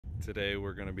Today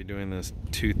we're going to be doing this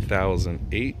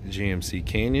 2008 GMC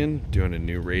Canyon, doing a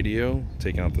new radio,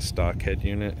 taking out the stock head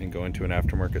unit and going to an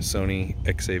aftermarket Sony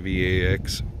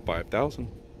Xavax5000.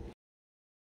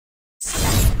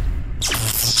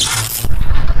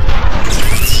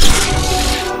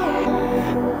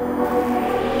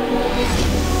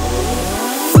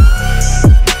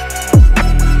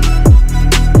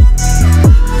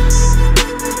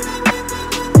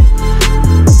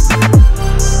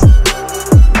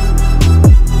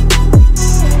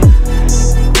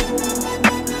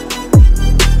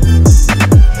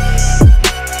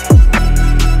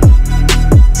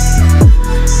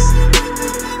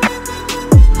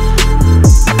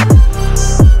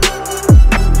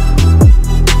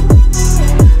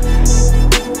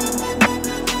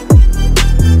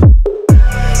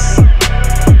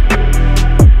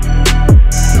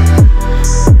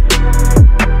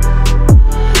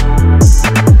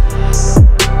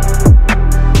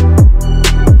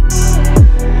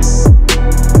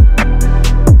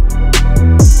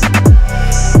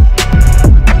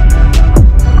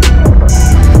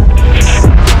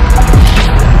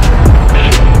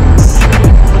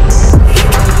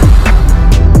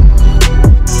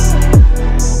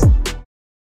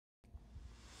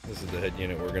 This is the head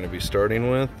unit we're going to be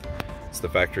starting with. It's the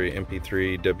factory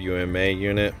MP3 WMA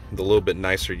unit, the little bit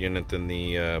nicer unit than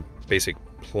the basic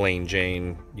plain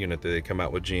Jane unit that they come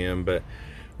out with GM, but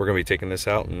we're going to be taking this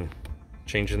out and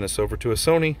changing this over to a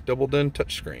Sony double-din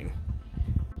touchscreen.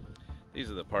 These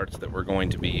are the parts that we're going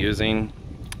to be using.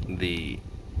 The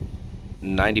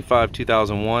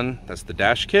 95-2001, that's the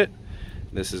dash kit.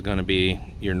 This is going to be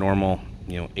your normal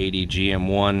 80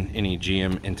 GM1, any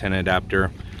GM antenna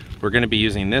adapter. We're going to be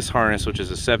using this harness, which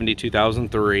is a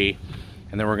 70-2003,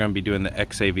 and then we're going to be doing the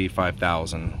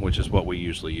Xavax5000, which is what we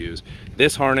usually use.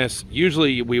 This harness,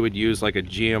 usually we would use like a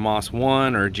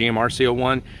GMOS1 or a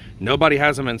GMRCO1. Nobody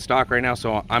has them in stock right now,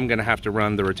 so I'm going to have to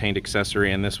run the retained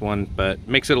accessory in this one, but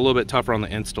makes it a little bit tougher on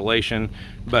the installation,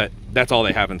 but that's all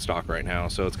they have in stock right now,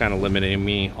 so it's kind of limiting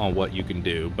me on what you can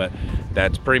do, but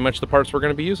that's pretty much the parts we're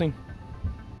going to be using.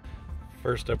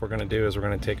 First step we're going to do is we're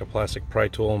going to take a plastic pry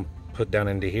tool and put down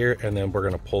into here, and then we're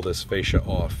going to pull this fascia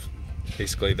off.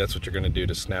 Basically that's what you're going to do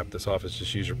to snap this off, is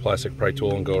just use your plastic pry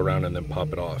tool and go around and then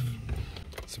pop it off.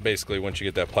 So basically once you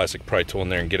get that plastic pry tool in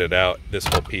there and get it out, this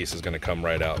whole piece is going to come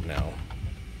right out now.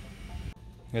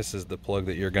 This is the plug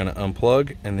that you're going to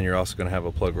unplug, and then you're also going to have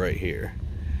a plug right here.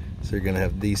 So you're going to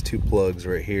have these two plugs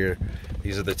right here.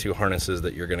 These are the two harnesses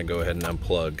that you're going to go ahead and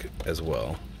unplug as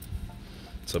well.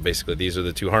 So basically these are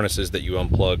the two harnesses that you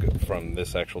unplug from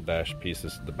this actual dash piece.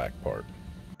 This is the back part.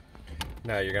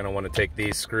 Now you're going to want to take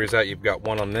these screws out. You've got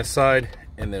one on this side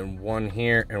and then one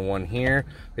here and one here.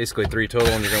 Basically 3 total,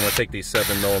 and you're going to want to take these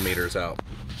 7mm out.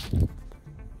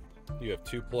 You have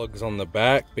 2 plugs on the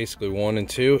back, basically 1 and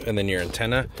 2, and then your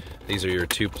antenna. These are your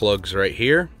 2 plugs right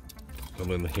here. And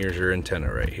then here's your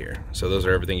antenna right here. So those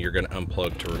are everything you're going to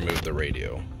unplug to remove the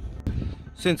radio.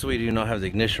 Since we do not have the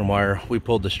ignition wire, we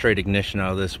pulled the straight ignition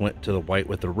out of this, went to the white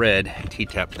with the red,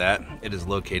 T-tapped that. It is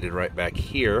located right back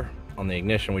here on the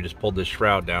ignition. We just pulled this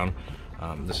shroud down.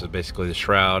 This is basically the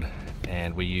shroud,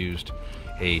 and we used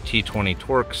a T20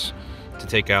 Torx to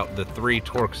take out the 3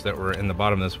 Torx that were in the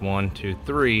bottom of this. 1, 2,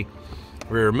 3.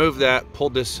 We removed that,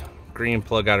 pulled this green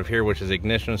plug out of here, which is the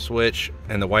ignition switch,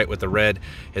 and the white with the red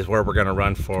is where we're going to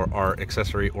run for our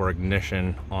accessory or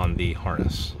ignition on the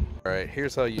harness. Alright,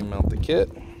 here's how you mount the kit.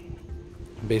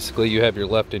 Basically you have your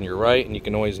left and your right, and you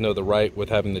can always know the right with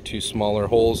having the 2 smaller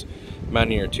holes.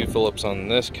 Mounting your 2 Phillips on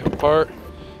this part,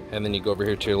 and then you go over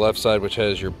here to your left side, which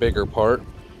has your bigger part,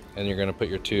 and you're going to put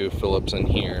your 2 Phillips in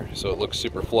here, so it looks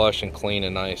super flush and clean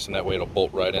and nice, and that way it'll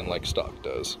bolt right in like stock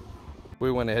does.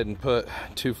 We went ahead and put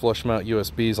 2 flush mount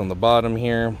USBs on the bottom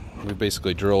here. We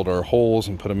basically drilled our holes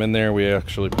and put them in there. We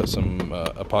actually put some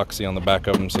epoxy on the back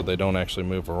of them so they don't actually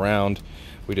move around.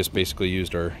 We just basically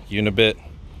used our Unibit,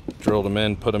 drilled them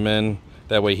in, put them in.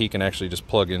 That way he can actually just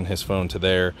plug in his phone to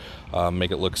there,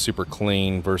 make it look super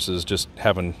clean versus just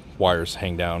having wires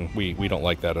hang down. We don't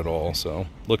like that at all, so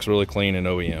looks really clean and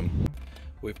OEM.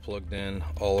 We've plugged in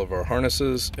all of our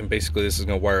harnesses, and basically this is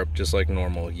going to wire up just like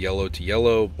normal. Yellow to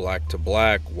yellow, black to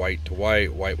black, white to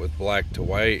white, white with black to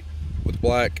white with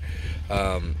black.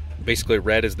 Basically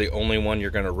red is the only one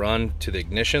you're going to run to the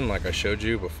ignition, like I showed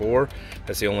you before.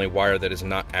 That's the only wire that is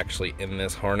not actually in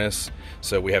this harness,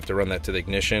 so we have to run that to the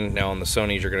ignition. Now on the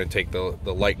Sonys you're going to take the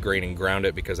light green and ground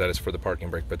it, because that is for the parking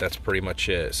brake, but that's pretty much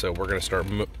it. So we're going to start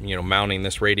mounting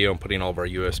this radio and putting all of our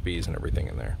USBs and everything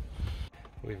in there.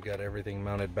 We've got everything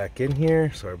mounted back in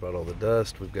here. Sorry about all the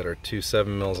dust. We've got our two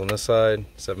 7mm on this side,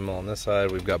 7mm on this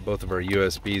side. We've got both of our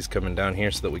USBs coming down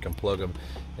here so that we can plug them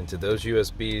into those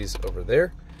USBs over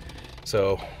there.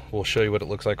 So we'll show you what it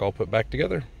looks like all put back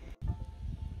together.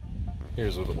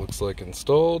 Here's what it looks like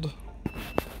installed.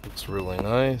 Looks really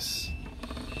nice.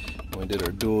 We did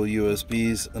our dual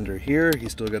USBs under here.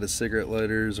 He's still got his cigarette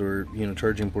lighters or, you know,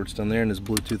 charging ports down there, and his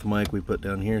Bluetooth mic we put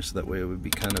down here so that way it would be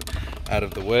kind of out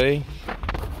of the way.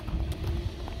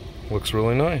 Looks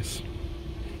really nice.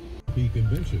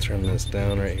 Turn this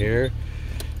down right here.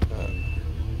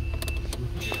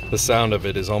 The sound of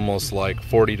it is almost like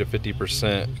 40 to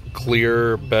 50%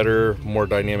 clearer, better, more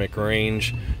dynamic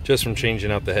range just from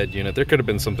changing out the head unit. There could have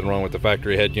been something wrong with the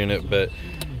factory head unit, but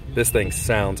this thing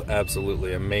sounds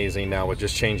absolutely amazing now with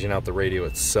just changing out the radio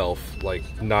itself.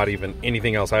 Like, not even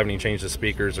anything else. I haven't even changed the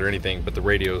speakers or anything, but the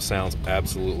radio sounds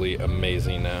absolutely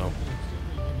amazing now.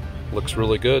 Looks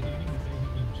really good.